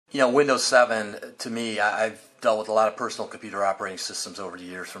You know, Windows 7, to me, I've dealt with a lot of personal computer operating systems over the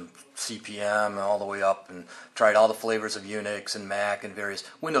years, from CP/M all the way up, and tried all the flavors of Unix and Mac and various.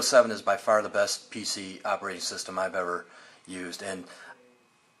 Windows 7 is by far the best PC operating system I've ever used, and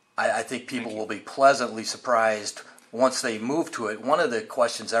I think people will be pleasantly surprised once they move to it. One of the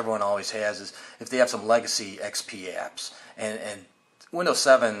questions everyone always has is if they have some legacy XP apps, and Windows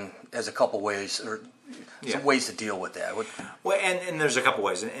 7 has a couple ways, or some ways to deal with that. Well, and there's a couple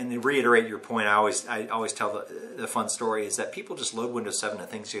ways. And to reiterate your point, I always tell the fun story is that people just load Windows 7 and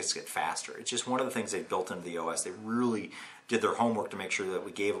things just get faster. It's just one of the things they've built into the OS. They really did their homework to make sure that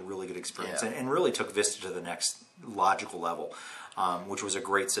we gave a really good experience, and really took Vista to the next logical level, which was a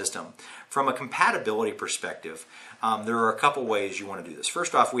great system. From a compatibility perspective, there are a couple ways you want to do this.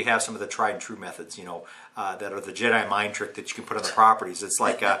 First off, we have some of the tried and true methods, that are the Jedi mind trick that you can put on the properties. It's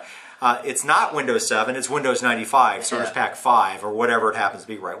like it's not Windows 7, it's Windows 95, Service Pack 5, or whatever it happens to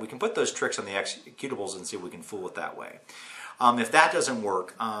be, right? We can put those tricks on the executables and see if we can fool it that way. If that doesn't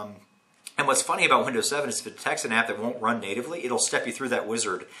work, and what's funny about Windows 7 is if it detects an app that won't run natively, it'll step you through that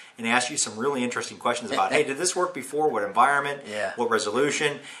wizard and ask you some really interesting questions about, hey, did this work before? What environment? What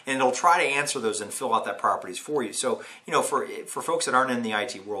resolution? And it'll try to answer those and fill out that properties for you. So, for folks that aren't in the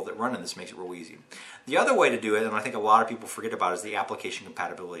IT world that run in this, makes it real easy. The other way to do it, and I think a lot of people forget about, is the Application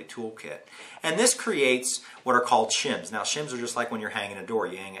Compatibility Toolkit. And this creates what are called shims. Now, shims are just like when you're hanging a door.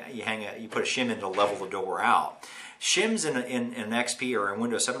 You put a shim in to level the door out. Shims in an XP or a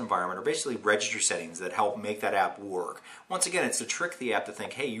Windows 7 environment are basically registry settings that help make that app work. Once again, it's to trick the app to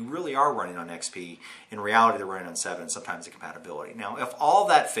think, hey, you really are running on XP. In reality, they're running on 7, and sometimes the compatibility. Now, if all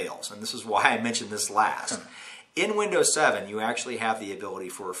that fails, and this is why I mentioned this last, in Windows 7, you actually have the ability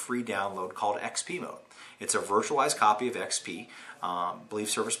for a free download called XP Mode. It's a virtualized copy of XP, I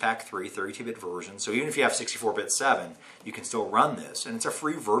believe Service Pack 3, 32-bit version. So even if you have 64-bit 7, you can still run this. And it's a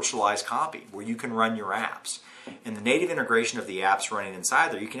free virtualized copy where you can run your apps. And the native integration of the apps running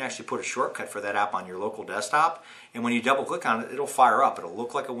inside there, you can actually put a shortcut for that app on your local desktop. And when you double click on it, it'll fire up. It'll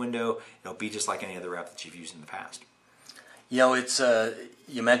look like a window. It'll be just like any other app that you've used in the past. It's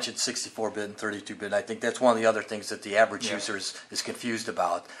you mentioned 64-bit and 32-bit. I think that's one of the other things that the average user is confused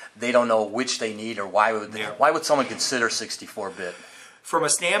about. They don't know which they need, or why would someone consider 64-bit? From a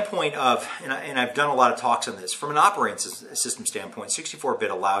standpoint of, and I've done a lot of talks on this, from an operating system standpoint, 64-bit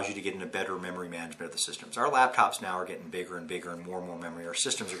allows you to get into better memory management of the systems. Our laptops now are getting bigger and bigger and more memory. Our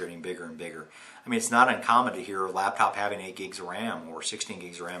systems are getting bigger and bigger. I mean, it's not uncommon to hear a laptop having 8 gigs of RAM or 16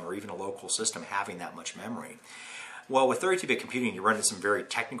 gigs of RAM, or even a local system having that much memory. Well, with 32-bit computing, you run into some very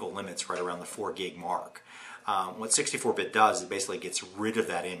technical limits right around the 4 gig mark. What 64-bit does is basically gets rid of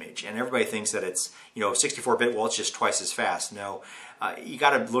that image. And everybody thinks that it's, 64-bit, well, it's just twice as fast. No, you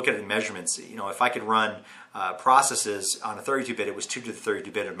got to look at it in measurements. If I could run processes on a 32-bit, it was 2 to the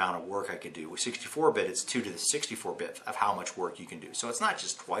 32-bit amount of work I could do. With 64-bit, it's 2 to the 64-bit of how much work you can do. So it's not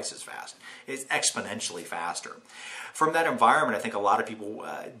just twice as fast. It's exponentially faster. From that environment, I think a lot of people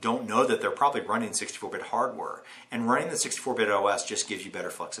don't know that they're probably running 64-bit hardware. And running the 64-bit OS just gives you better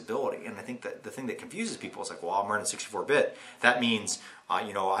flexibility. And I think that the thing that confuses people is like, well, I'm running 64-bit. That means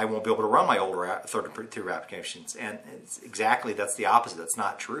I won't be able to run my older 32-bit applications. And that's the opposite. That's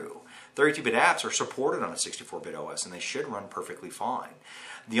not true. 32-bit apps are supported on a 64-bit OS, and they should run perfectly fine.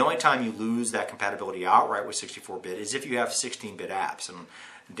 The only time you lose that compatibility outright with 64-bit is if you have 16-bit apps. And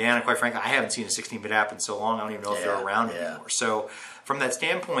Dan, quite frankly, I haven't seen a 16-bit app in so long, I don't even know if they're around anymore. So from that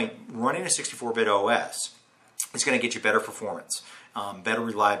standpoint, running a 64-bit OS is going to get you better performance, better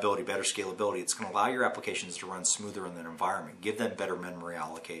reliability, better scalability. It's going to allow your applications to run smoother in that environment, give them better memory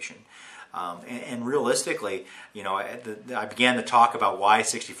allocation. And realistically, I began to talk about why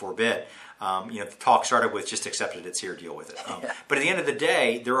 64-bit. The talk started with just accept it, it's here, deal with it. But at the end of the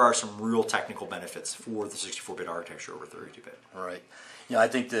day, there are some real technical benefits for the 64-bit architecture over 32-bit. Right. I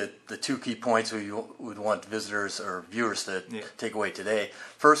think that the two key points we would want visitors or viewers to take away today.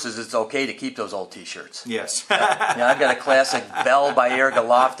 First is it's okay to keep those old T-shirts. Yes. I've got a classic Bell by Eric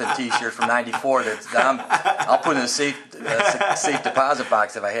Lofton T-shirt from '94 that I'll put in a safe deposit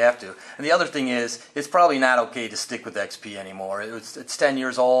box if I have to. And the other thing is, it's probably not okay to stick with XP anymore. It's 10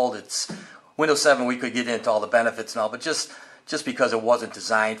 years old. It's Windows 7. We could get into all the benefits and all, but just because it wasn't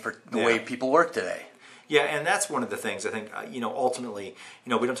designed for the way people work today. Yeah, and that's one of the things I think, ultimately,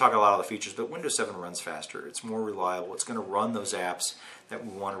 we don't talk a lot of the features, but Windows 7 runs faster. It's more reliable. It's going to run those apps that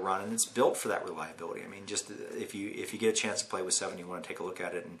we want to run, and it's built for that reliability. I mean, just if you get a chance to play with 7, you want to take a look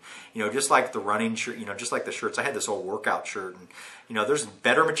at it, and just like the running shirt, just like the shirts, I had this old workout shirt, and there's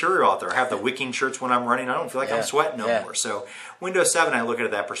better material out there. I have the wicking shirts when I'm running. I don't feel like I'm sweating no more. So Windows 7, I look at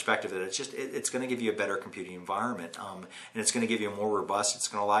it that perspective that it's going to give you a better computing environment, and it's going to give you a more robust. It's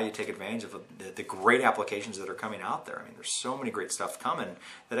going to allow you to take advantage of the great applications that are coming out there. I mean, there's so many great stuff coming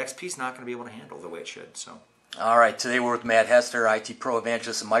that XP is not going to be able to handle the way it should. So. All right, today we're with Matt Hester, IT Pro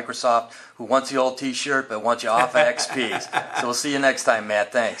Evangelist at Microsoft, who wants the old T-shirt but wants you off of XPs. So we'll see you next time,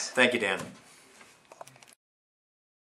 Matt. Thanks. Thank you, Dan.